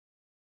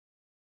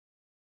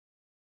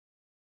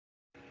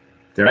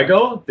There I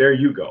go. There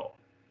you go.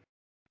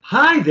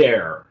 Hi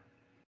there.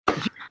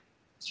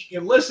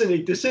 You're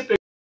listening to Pacific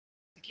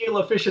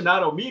Tequila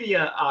Aficionado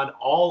Media on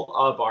all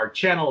of our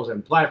channels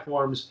and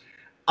platforms.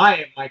 I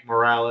am Mike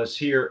Morales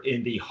here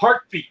in the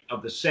heartbeat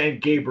of the San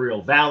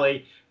Gabriel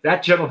Valley.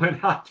 That gentleman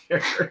out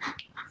there.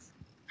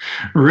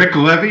 Rick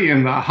Levy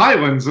in the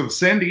highlands of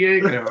San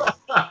Diego.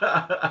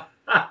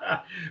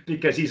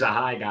 Because he's a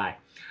high guy.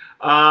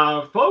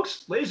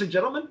 Folks, ladies and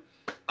gentlemen,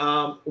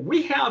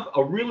 we have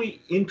a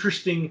really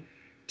interesting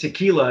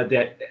tequila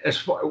that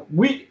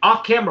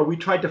off camera, we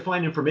tried to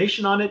find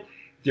information on it.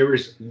 There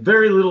is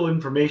very little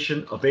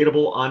information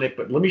available on it,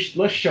 but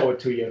let's show it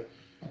to you.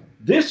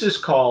 This is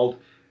called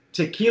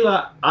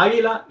Tequila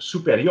Aguila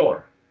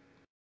Superior.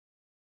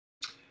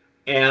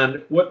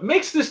 And what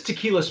makes this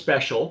tequila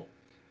special,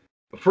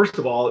 first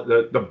of all,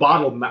 the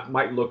bottle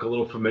might look a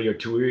little familiar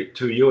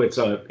to you.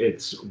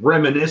 It's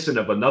reminiscent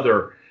of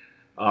another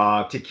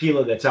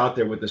tequila that's out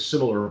there with a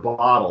similar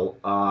bottle,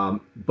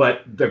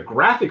 but the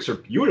graphics are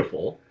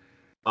beautiful.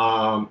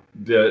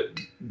 The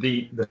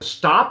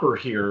stopper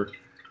here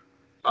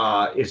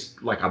is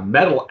like a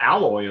metal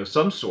alloy of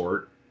some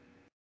sort,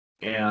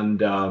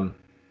 and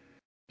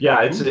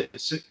yeah, it's a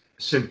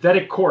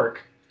synthetic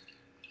cork.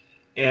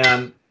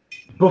 And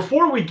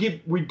before we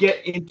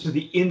get into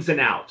the ins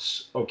and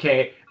outs,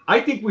 okay, I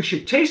think we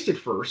should taste it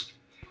first,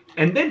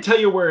 and then tell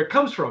you where it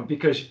comes from.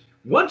 Because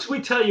once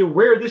we tell you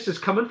where this is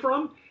coming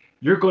from,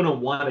 you're going to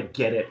want to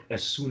get it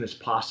as soon as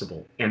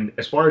possible. And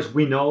as far as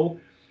we know,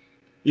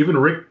 even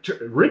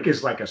Rick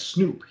is like a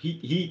snoop.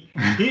 His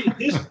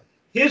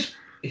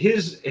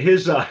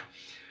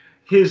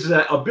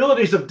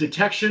abilities of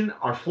detection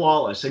are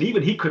flawless, and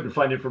even he couldn't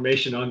find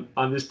information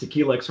on this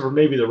tequila except for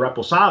maybe the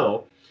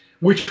reposado,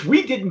 which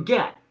we didn't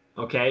get.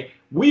 Okay,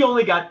 we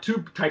only got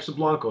two types of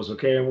blancos.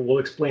 Okay, and we'll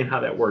explain how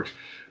that works.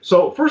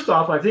 So first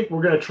off, I think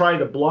we're going to try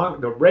the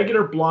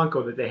regular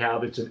blanco that they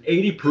have. It's an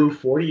 80 proof,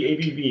 40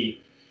 ABV.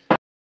 I'm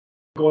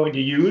going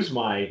to use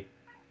my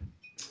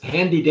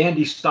handy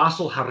dandy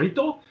Stossel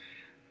Jarrito,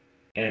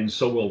 and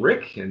so will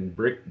Rick. And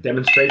Rick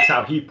demonstrates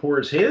how he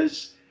pours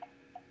his.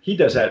 He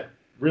does that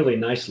really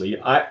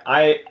nicely.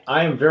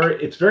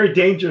 It's very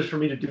dangerous for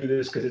me to do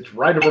this because it's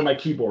right over my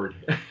keyboard.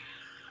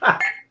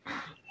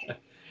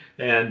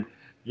 And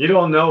you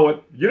don't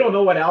know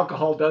what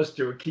alcohol does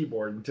to a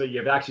keyboard until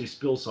you've actually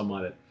spilled some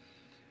on it.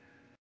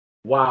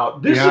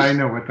 Wow. I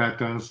know what that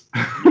does.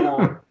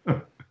 Yeah.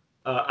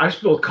 I've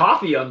spilled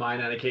coffee on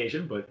mine on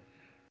occasion, but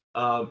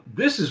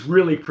this is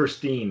really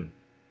pristine.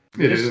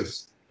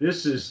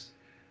 This is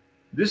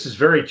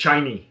very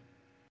Chinese.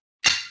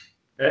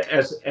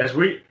 As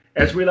we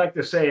like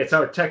to say, it's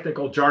our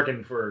technical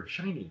jargon for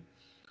shiny.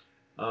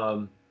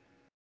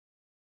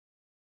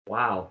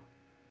 Wow.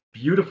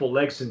 Beautiful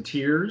legs and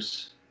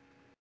tears.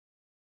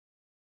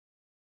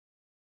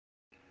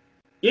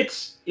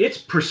 It's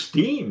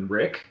pristine,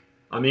 Rick.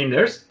 I mean,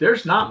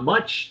 there's not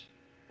much.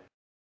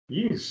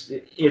 It's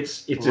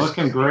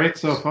looking great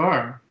so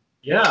far.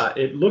 Yeah,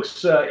 it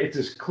looks it's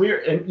as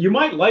clear, and you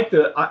might like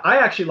I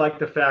actually like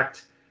the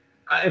fact.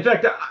 In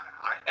fact,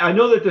 I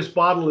know that this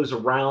bottle is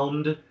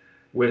around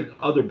with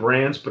other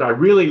brands, but I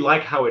really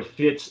like how it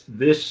fits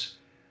this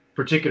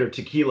particular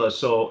tequila.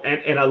 So,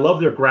 and I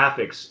love their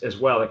graphics as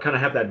well. They kind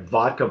of have that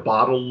vodka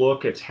bottle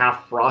look. It's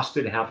half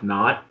frosted, half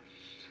not.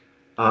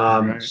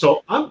 Right.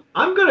 So I'm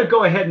going to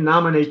go ahead and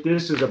nominate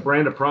this as a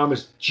brand of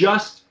promise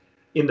just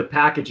in the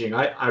packaging.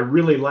 I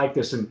really like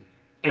this, and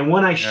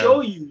when I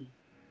show you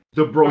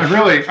the brochure,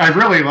 I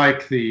really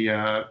like the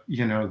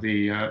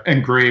the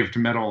engraved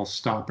metal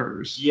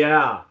stoppers.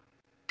 Yeah,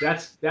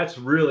 that's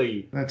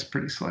pretty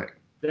slick.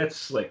 That's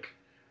slick.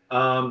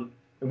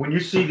 When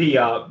you see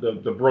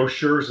the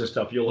brochures and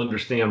stuff, you'll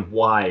understand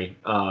why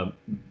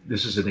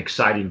this is an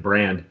exciting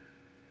brand.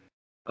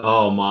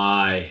 Oh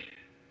my!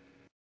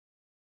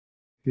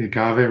 The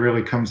agave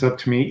really comes up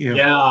to meet you.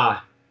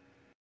 Yeah.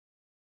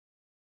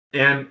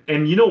 And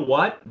you know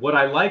what? What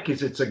I like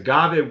is it's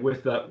agave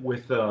with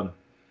some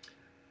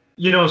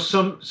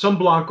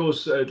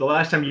blancos. The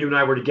last time you and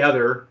I were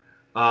together,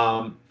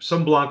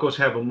 some blancos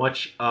have a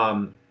much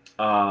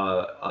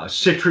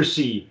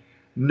citrusy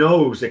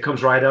nose that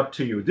comes right up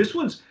to you. This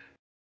one's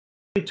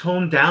really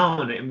toned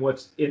down, and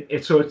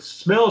so it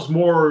smells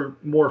more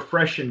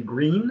fresh and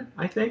green,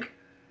 I think.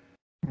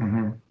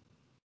 Mm-hmm.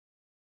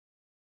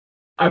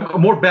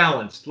 More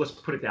balanced. Let's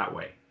put it that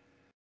way.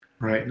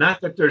 Right. Not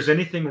that there's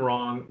anything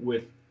wrong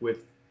with the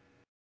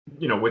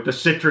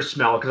citrus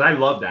smell, because I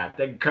love that.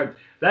 That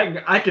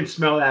I can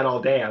smell that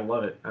all day. I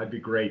love it. That'd be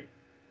great.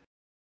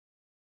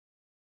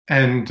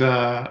 And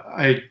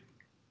I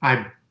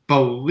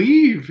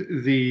believe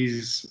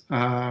these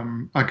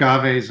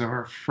agaves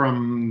are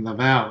from the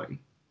valley.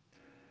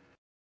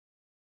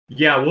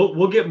 Yeah,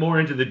 we'll get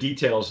more into the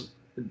details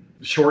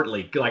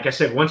shortly. Like I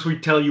said, once we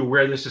tell you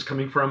where this is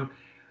coming from,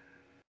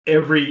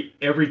 every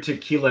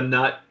tequila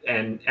nut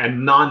and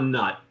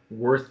non-nut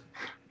worth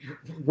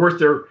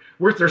their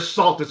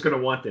salt is going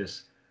to want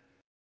this.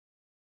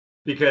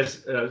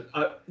 because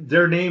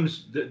their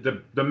names,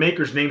 the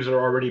makers' names are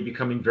already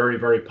becoming very,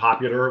 very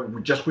popular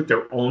just with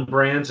their own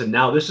brands, and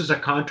now this is a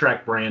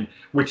contract brand,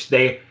 which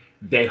they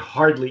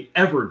hardly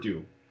ever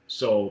do.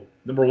 So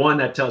number one,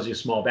 that tells you a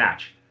small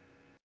batch.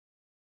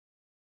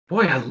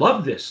 Boy, I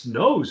love this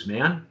nose,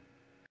 man.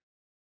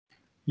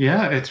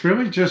 Yeah, it's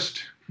really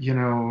just,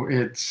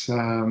 it's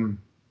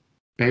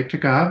baked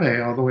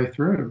agave all the way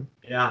through.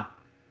 Yeah.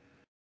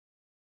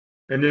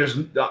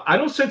 And I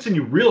don't sense any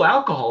real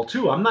alcohol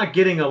too. I'm not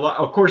getting a lot.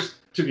 Of course,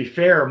 to be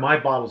fair, my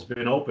bottle's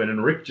been open,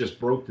 and Rick just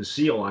broke the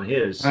seal on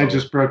his. I So,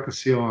 just broke the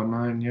seal on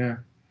mine, yeah.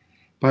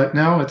 But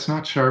no, it's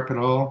not sharp at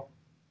all.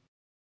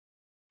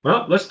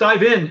 well, let's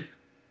dive in.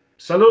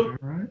 All Salud.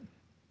 right.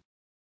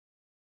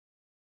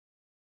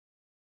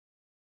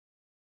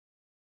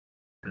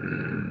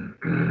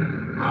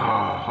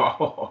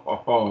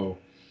 Oh,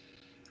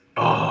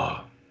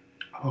 oh,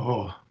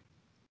 Oh,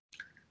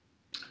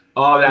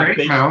 oh, that great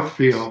bacon.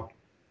 mouthfeel.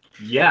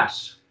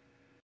 Yes.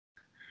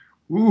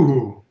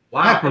 Ooh,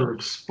 Wow. pepper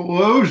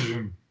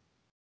explosion.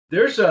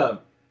 There's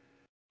a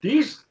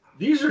these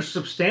are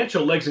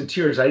substantial legs and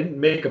tears. I didn't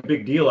make a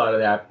big deal out of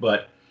that,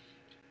 but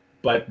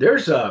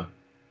there's a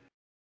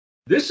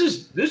this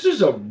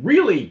is a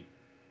really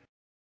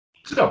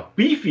it's a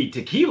beefy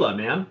tequila,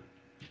 man.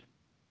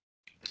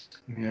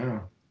 Yeah.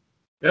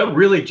 That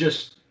really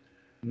just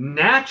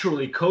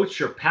naturally coats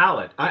your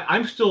palate.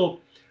 I'm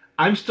still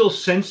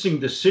sensing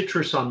the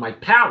citrus on my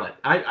palate.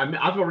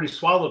 I've already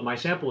swallowed my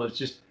sample. It's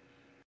just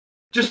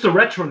the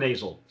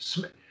retronasal.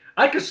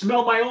 I can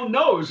smell my own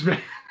nose, man.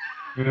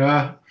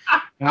 Yeah.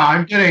 Now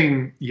I'm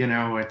getting,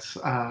 it's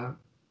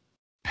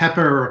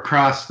pepper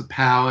across the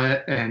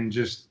palate and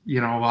just,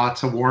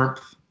 lots of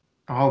warmth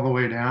all the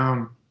way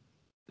down.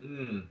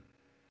 Mm.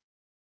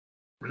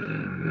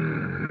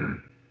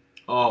 Mm.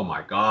 Oh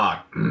my God.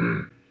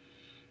 Mm.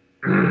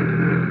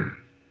 Mm.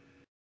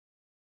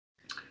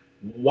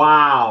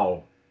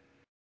 Wow.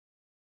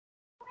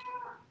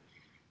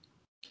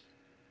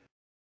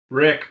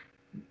 Rick,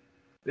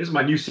 this is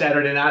my new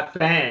Saturday Night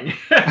Fang.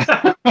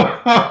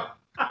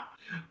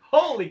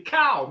 Holy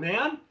cow,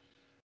 man.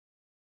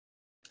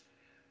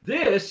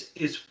 This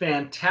is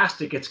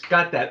fantastic. It's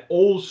got that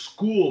old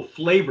school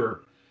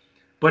flavor,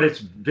 but it's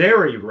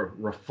very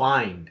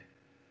refined.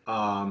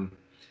 Um,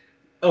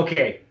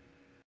 okay.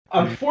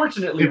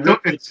 Unfortunately,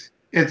 Rick,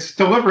 it's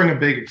delivering a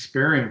big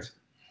experience.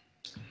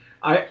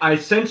 I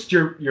sensed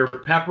your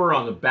pepper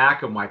on the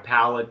back of my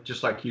palate,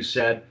 just like you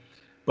said,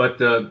 but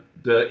the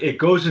it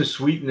goes in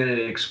sweet and then it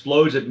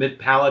explodes at mid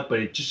palate, but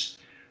it just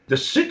the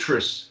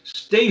citrus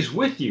stays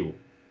with you,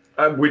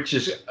 which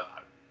is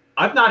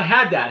I've not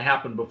had that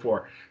happen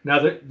before. Now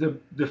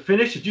the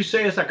finish, did you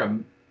say it's like a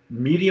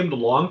medium to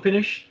long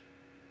finish?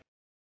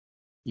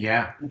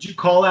 Yeah. Would you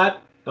call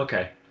that?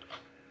 Okay.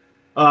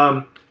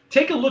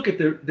 Take a look at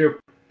their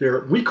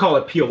we call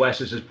it POS,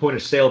 this is point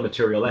of sale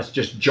material. That's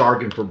just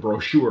jargon for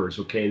brochures.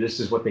 Okay,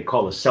 this is what they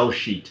call a sell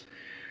sheet.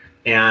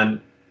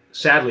 And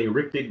sadly,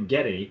 Rick didn't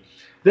get any.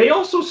 They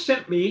also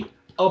sent me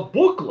a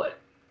booklet.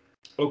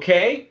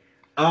 Okay,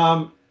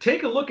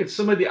 take a look at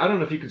some of the. I don't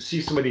know if you can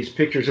see some of these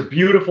pictures. Are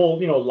beautiful,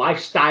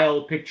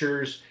 lifestyle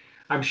pictures.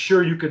 I'm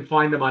sure you can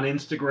find them on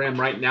Instagram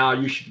right now.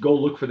 You should go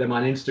look for them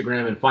on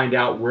Instagram and find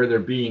out where they're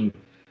being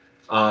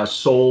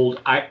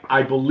sold.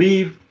 I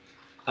believe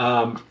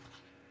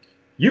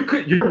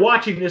you're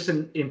watching this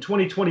in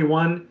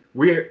 2021.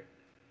 We're,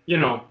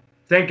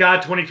 thank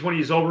God 2020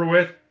 is over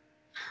with.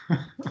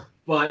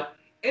 But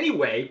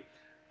anyway,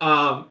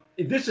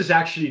 this is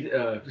actually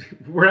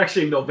we're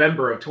actually in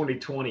November of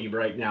 2020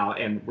 right now,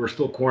 and we're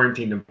still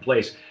quarantined in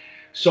place.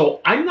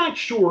 So I'm not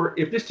sure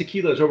if this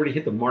tequila has already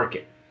hit the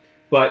market,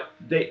 but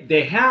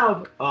they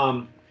have.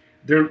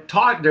 They're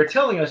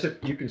telling us, if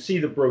you can see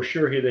the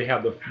brochure here, they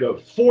have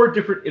the four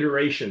different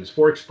iterations,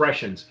 four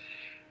expressions.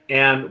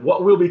 And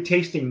what we'll be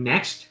tasting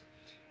next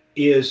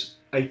is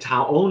a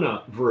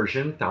Taona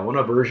version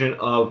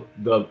of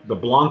the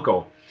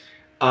Blanco.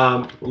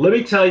 Let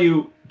me tell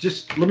you,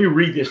 let me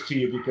read this to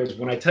you, because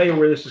when I tell you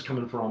where this is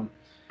coming from,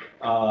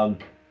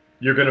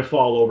 you're going to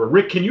fall over.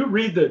 Rick, can you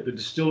read the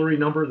distillery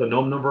number, the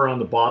NOM number on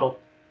the bottle?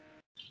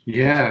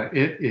 Yeah,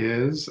 it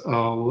is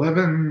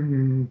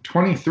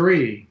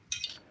 1123.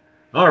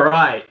 All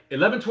right,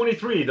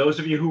 1123. Those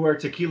of you who are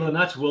tequila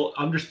nuts will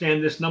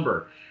understand this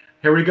number.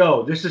 Here we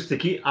go. This is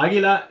Tequila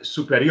Aguila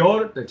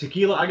Superior. The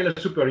Tequila Aguila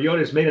Superior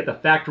is made at the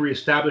factory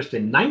established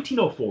in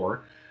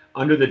 1904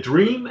 under the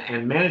dream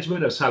and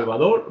management of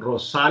Salvador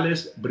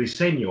Rosales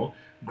Briceño,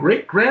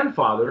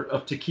 great-grandfather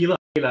of Tequila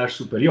Aguila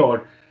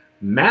Superior,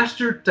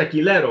 master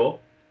tequilero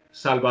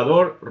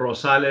Salvador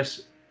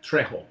Rosales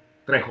Trejo.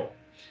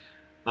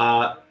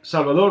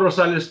 Salvador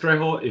Rosales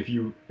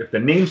Trejo, if the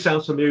name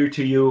sounds familiar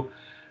to you,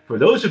 for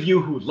those of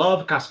you who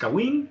love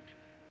Cascahuín,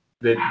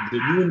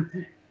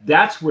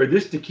 that's where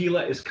this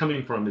tequila is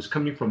coming from. It's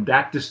coming from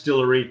that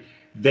distillery.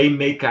 They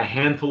make a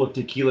handful of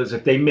tequilas.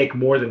 If they make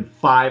more than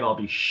 5, I'll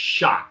be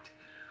shocked.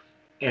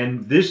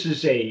 And this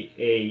is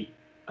I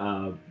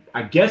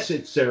guess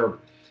it's their,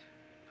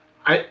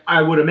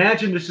 I would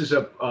imagine this is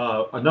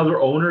another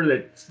owner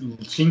that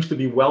seems to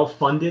be well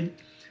funded.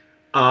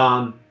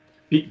 Um,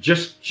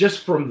 just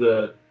from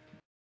the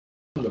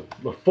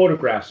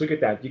photographs, look at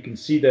that. You can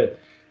see the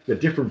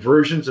different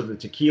versions of the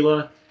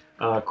tequila.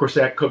 Of course,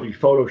 that could be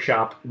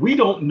Photoshop. We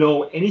don't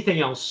know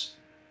anything else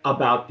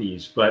about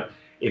these, but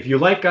if you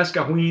like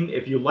Cascahuin,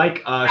 if you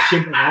like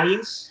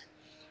Siempre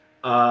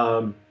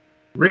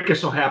Rick is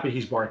so happy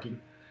he's barking.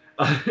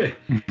 If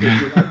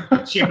you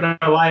like Siempre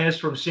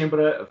from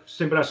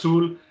Siempre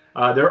Azul,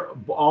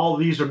 all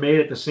these are made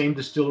at the same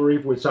distillery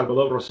with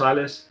Salvador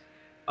Rosales.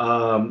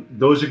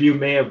 Those of you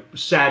may have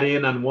sat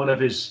in on one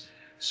of his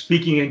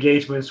speaking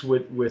engagements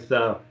with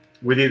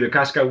either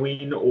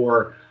Cascahuin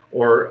or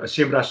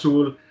Siempre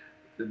Azul.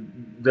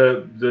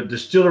 The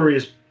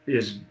distillery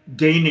is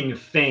gaining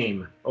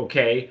fame.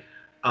 Okay,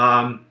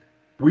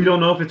 we don't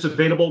know if it's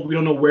available. We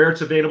don't know where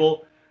it's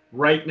available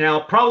right now.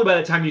 Probably by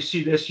the time you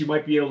see this, you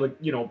might be able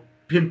to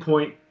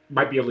pinpoint.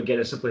 Might be able to get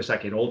it someplace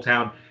like in Old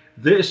Town.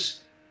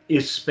 This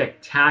is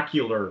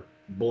spectacular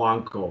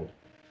Blanco.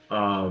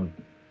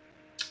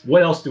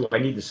 What else do I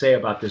need to say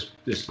about this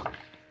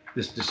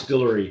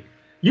distillery?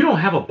 You don't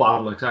have a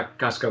bottle of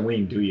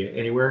Cascahuin, do you?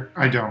 Anywhere?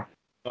 I don't.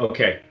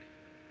 Okay.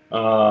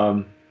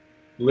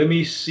 Let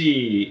me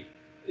see.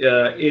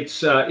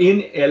 It's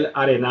in El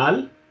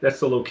Arenal. That's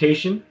the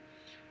location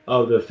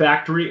of the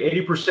factory.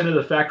 80% of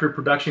the factory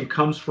production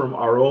comes from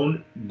our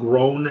own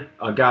grown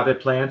agave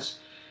plants.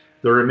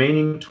 The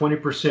remaining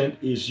 20%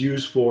 is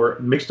used for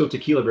mixto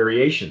tequila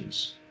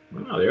variations.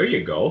 Oh, there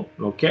you go.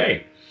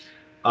 Okay.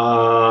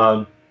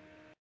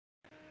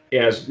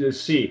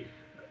 Let's see.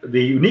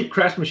 The unique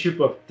craftsmanship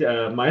of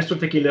Maestro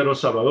Tequilero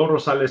Salvador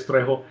Rosales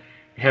Trejo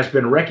has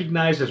been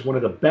recognized as one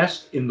of the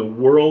best in the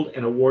world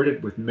and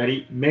awarded with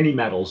many, many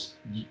medals.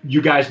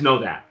 You guys know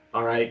that,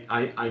 all right?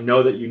 I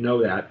know that you know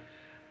that.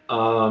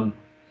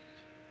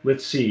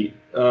 Let's see.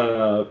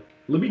 Let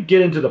me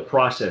get into the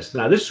process.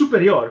 Now, this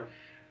Superior,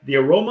 the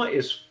aroma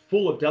is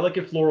full of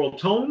delicate floral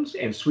tones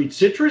and sweet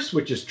citrus,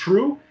 which is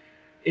true.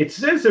 It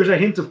says there's a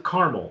hint of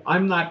caramel.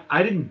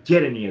 I didn't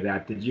get any of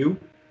that, did you?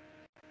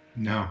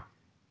 No.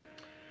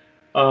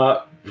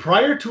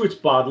 Prior to its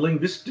bottling,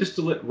 this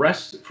distillate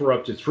rests for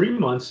up to 3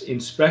 months in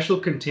special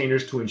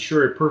containers to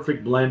ensure a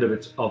perfect blend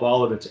of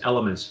all of its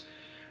elements.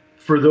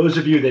 For those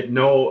of you that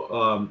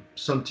know,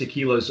 some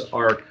tequilas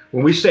are,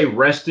 when we say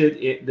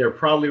rested, they're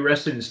probably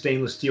rested in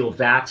stainless steel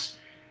vats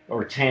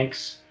or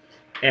tanks,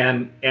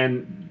 and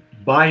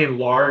by and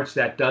large,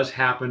 that does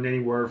happen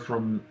anywhere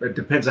from. It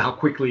depends on how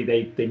quickly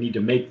they need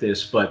to make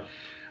this, but.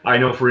 I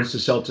know, for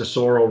instance, El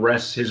Tesoro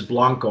rests his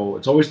Blanco.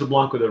 It's always the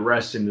Blanco that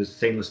rests in the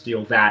stainless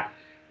steel vat,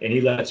 and he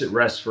lets it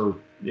rest for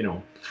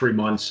 3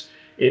 months.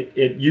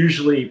 It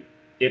usually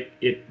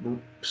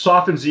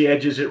softens the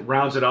edges, it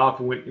rounds it off.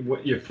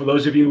 For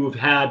those of you who've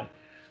had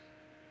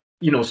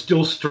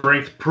still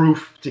strength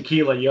proof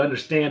tequila, you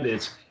understand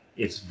that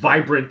it's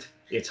vibrant,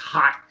 it's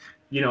hot.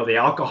 The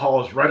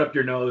alcohol is right up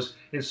your nose,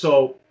 and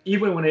so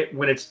even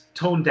when it's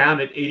toned down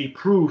at 80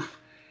 proof.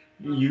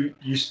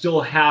 You still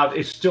have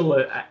it's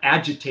still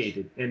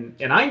agitated, and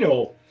I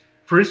know,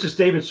 for instance,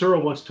 David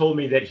Searle once told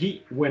me that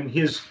when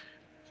his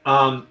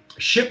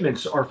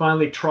shipments are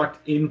finally trucked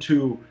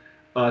into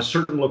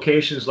certain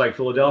locations like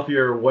Philadelphia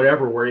or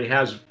whatever, where he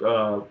has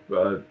where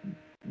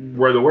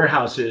the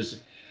warehouse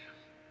is,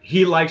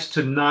 he likes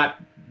to not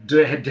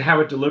to have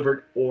it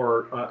delivered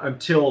or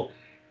until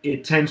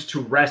it tends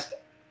to rest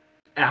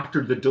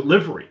after the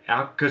delivery,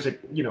 because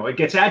it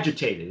gets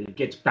agitated, it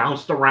gets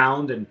bounced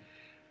around, and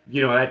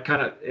that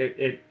kind of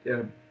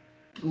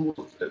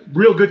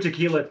real good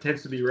tequila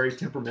tends to be very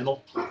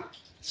temperamental.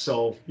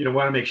 So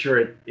want to make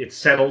sure it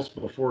settles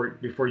before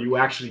you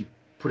actually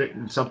put it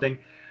in something.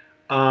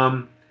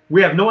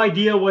 We have no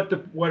idea what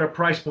a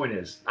price point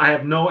is. I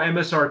have no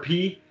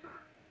MSRP,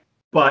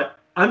 but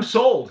I'm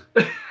sold.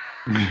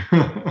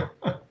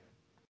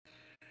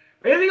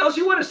 Anything else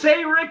you want to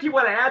say, Rick? You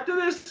want to add to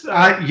this?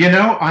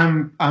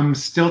 I'm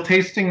still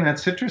tasting that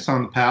citrus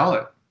on the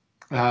palate.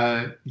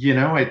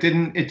 It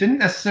didn't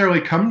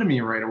necessarily come to me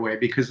right away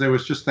because there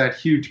was just that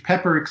huge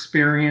pepper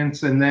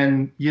experience, and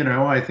then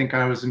I think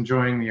I was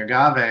enjoying the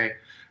agave,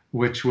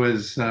 which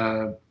was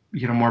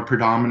more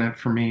predominant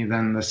for me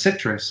than the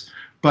citrus.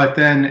 But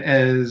then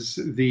as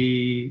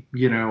the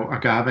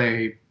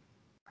agave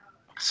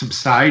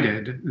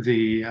subsided,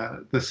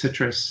 the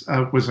citrus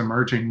was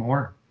emerging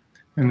more,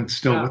 and it's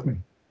still with me.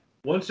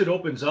 Once it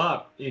opens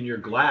up in your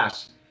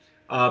glass,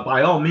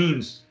 by all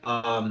means.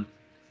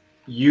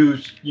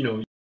 Use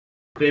your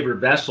favorite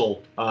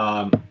vessel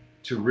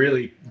to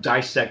really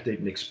dissect it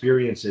and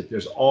experience it.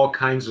 There's all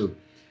kinds of.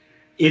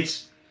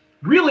 It's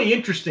really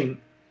interesting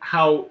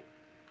how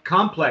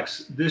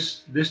complex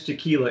this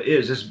tequila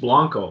is. This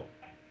Blanco,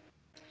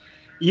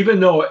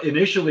 even though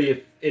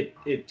initially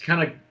it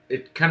kind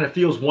of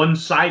feels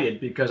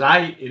one-sided because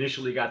I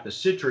initially got the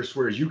citrus,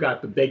 whereas you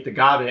got the baked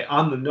agave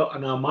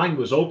now mine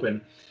was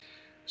open,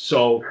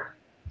 so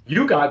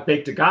you got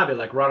baked agave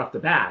like right off the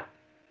bat.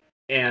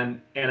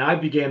 And I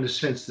began to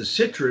sense the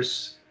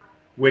citrus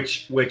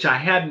which I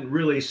hadn't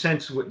really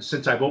since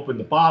I've opened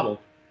the bottle.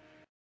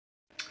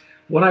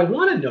 What I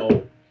want to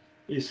know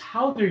is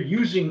how they're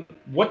using,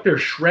 what they're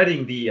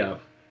shredding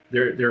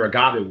their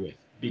agave with,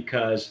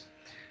 because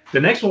the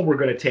next one we're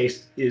going to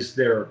taste is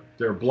their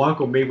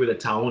Blanco made with a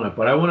Tahona.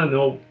 But I want to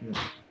know,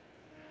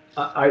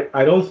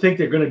 I don't think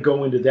they're going to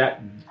go into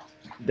that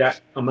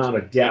amount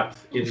of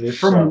depth in this.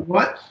 From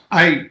what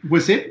I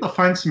was able to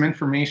find some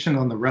information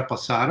on the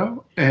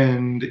Reposado,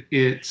 and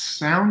it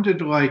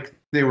sounded like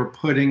they were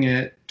putting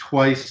it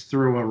twice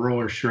through a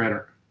roller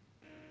shredder.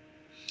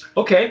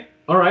 Okay,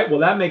 all right, well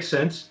that makes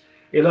sense.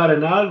 El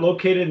Arenal,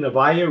 located in the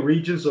Valle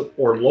regions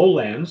or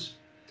lowlands,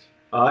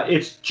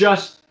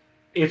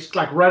 it's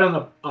like right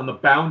on the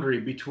boundary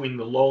between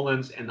the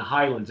lowlands and the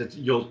highlands.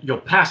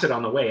 You'll pass it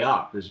on the way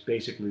up. Is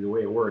basically the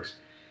way it works.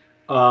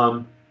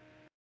 No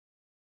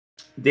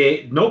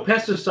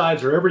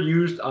pesticides are ever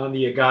used on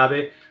the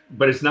agave,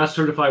 but it's not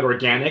certified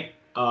organic.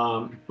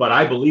 But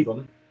I believe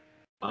them.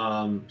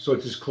 So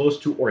it's as close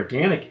to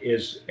organic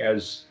as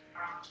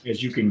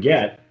you can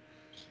get.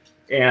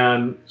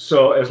 And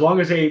so as long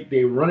as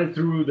they run it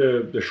through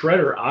the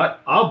shredder,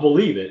 I'll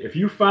believe it. If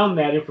you found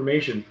that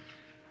information,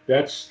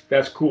 that's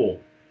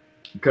cool.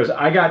 Because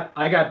I got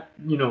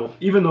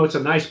even though it's a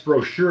nice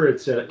brochure,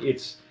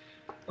 it's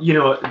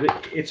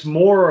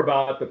more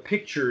about the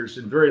pictures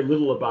and very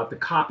little about the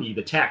copy,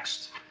 the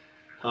text.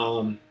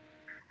 And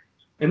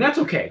that's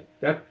okay.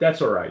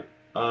 That's all right.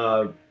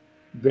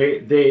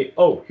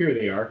 Here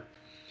they are.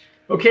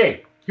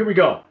 Okay, here we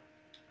go.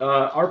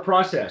 Our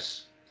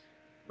process.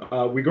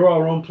 We grow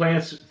our own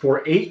plants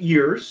for 8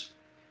 years,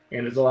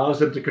 and it allows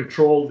them to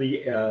control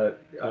the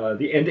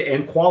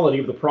end-to-end quality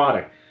of the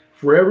product.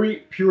 For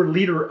every pure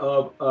liter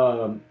of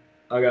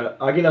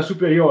Aguila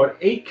Superior,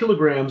 8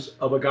 kilograms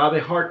of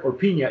agave heart or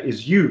piña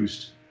is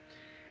used.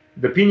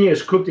 The piña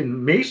is cooked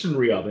in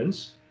masonry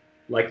ovens,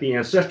 like the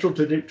ancestral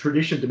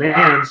tradition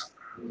demands.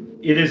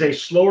 It is a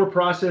slower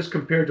process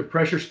compared to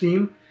pressure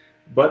steam,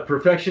 but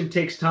perfection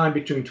takes time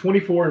between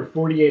 24 and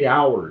 48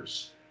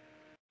 hours.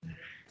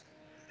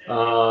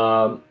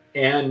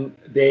 And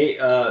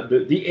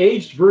the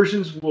aged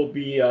versions will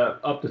be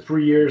up to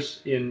 3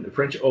 years in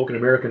French oak and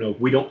American oak.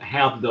 We don't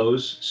have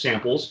those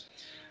samples,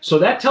 so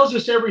that tells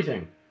us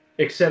everything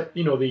except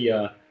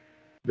the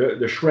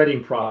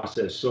shredding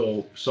process.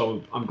 So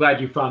I'm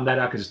glad you found that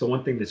out, because it's the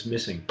one thing that's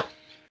missing.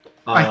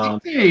 I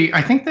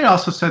think they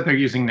also said they're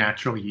using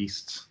natural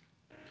yeasts.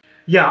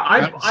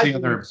 Yeah, that's the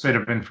other bit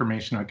of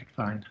information I could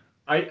find.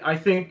 I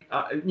think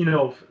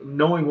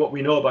knowing what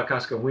we know about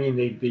Cascahuin,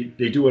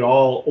 they do it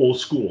all old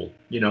school.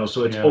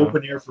 So it's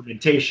open air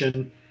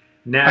fermentation,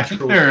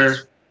 natural.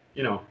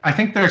 I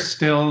think their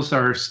stills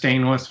are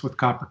stainless with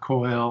copper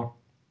coil.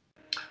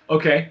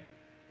 Okay,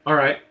 all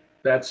right,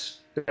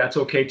 that's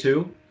okay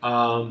too.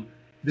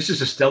 This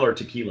is a stellar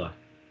tequila.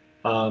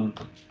 Do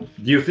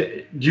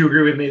you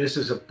agree with me? This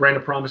is a Brand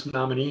of Promise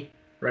nominee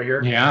right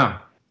here. Yeah,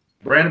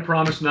 Brand of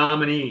Promise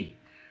nominee.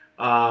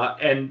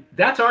 And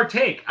that's our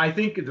take. I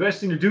think the best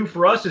thing to do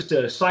for us is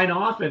to sign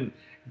off and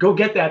go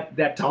get that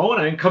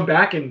Tahona and come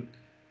back and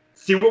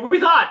see what we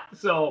thought.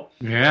 So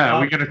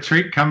yeah, we got a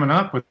treat coming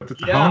up with the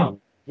Tahona. Yeah.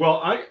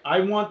 Well, I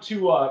want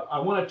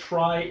to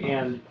try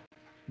and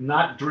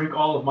not drink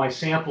all of my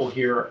sample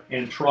here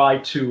and try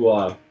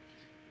to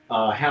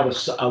have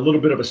a little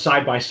bit of a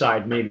side by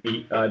side,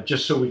 maybe,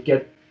 just so we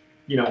get.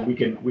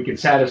 We can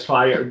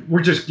satisfy.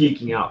 We're just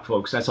geeking out,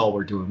 folks. That's all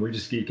we're doing. We're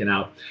just geeking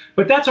out.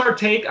 But that's our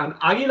take on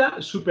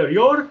Aguila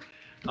Superior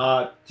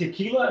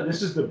tequila.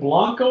 This is the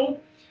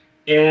Blanco,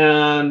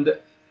 and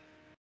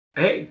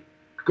hey,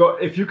 go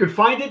if you can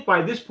find it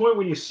by this point.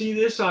 When you see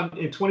this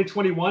in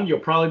 2021, you'll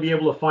probably be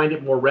able to find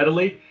it more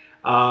readily.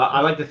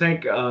 I'd like to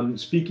thank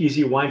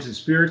Speakeasy Wines and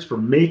Spirits for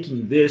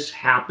making this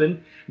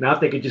happen. Now,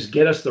 if they could just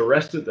get us the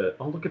rest of the,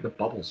 look at the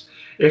bubbles.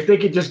 If they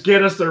could just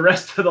get us the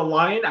rest of the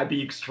line, I'd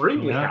be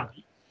extremely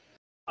happy.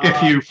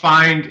 If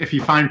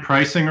you find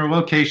pricing or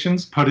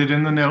locations, put it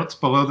in the notes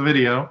below the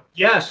video.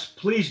 Yes,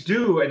 please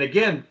do. And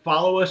again,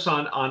 follow us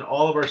on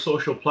all of our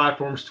social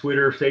platforms: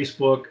 Twitter,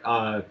 Facebook,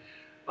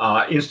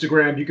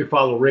 Instagram. You can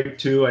follow Rick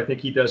too. I think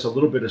he does a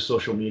little bit of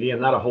social media,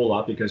 not a whole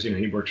lot, because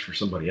he works for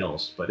somebody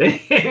else. But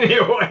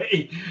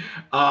anyway,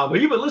 but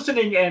you've been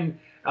listening and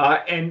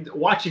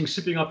watching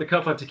Sipping Off the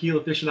Cuff on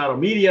Tequila Aficionado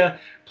Media.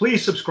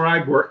 Please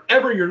subscribe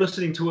wherever you're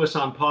listening to us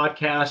on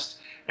podcast,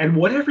 and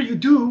whatever you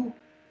do,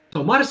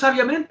 tomar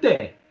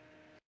sabiamente.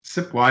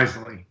 Sip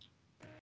wisely.